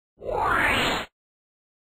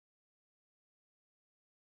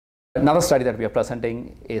Another study that we are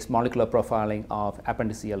presenting is molecular profiling of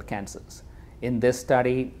appendiceal cancers. In this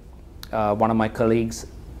study, one of my colleagues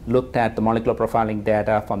looked at the molecular profiling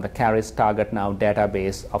data from the CARIS Target Now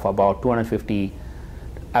database of about 250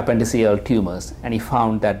 appendiceal tumors, and he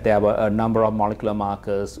found that there were a number of molecular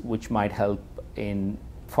markers which might help in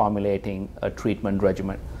formulating a treatment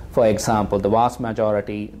regimen. For example, the vast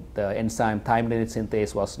majority, the enzyme thymidine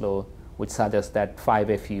synthase was low, which suggests that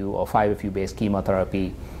 5-FU or 5-FU-based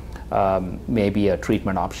chemotherapy may be a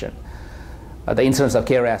treatment option. The incidence of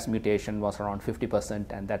KRAS mutation was around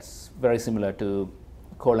 50%, and that's very similar to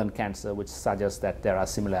colon cancer, which suggests that there are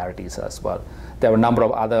similarities as well. There were a number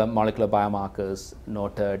of other molecular biomarkers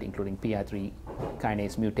noted, including PI3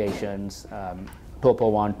 kinase mutations,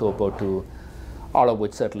 topo1, topo2, all of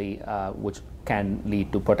which certainly which can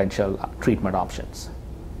lead to potential treatment options.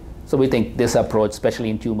 So we think this approach, especially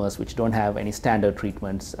in tumors which don't have any standard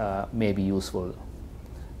treatments, may be useful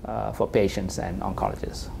for patients and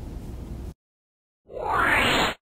oncologists.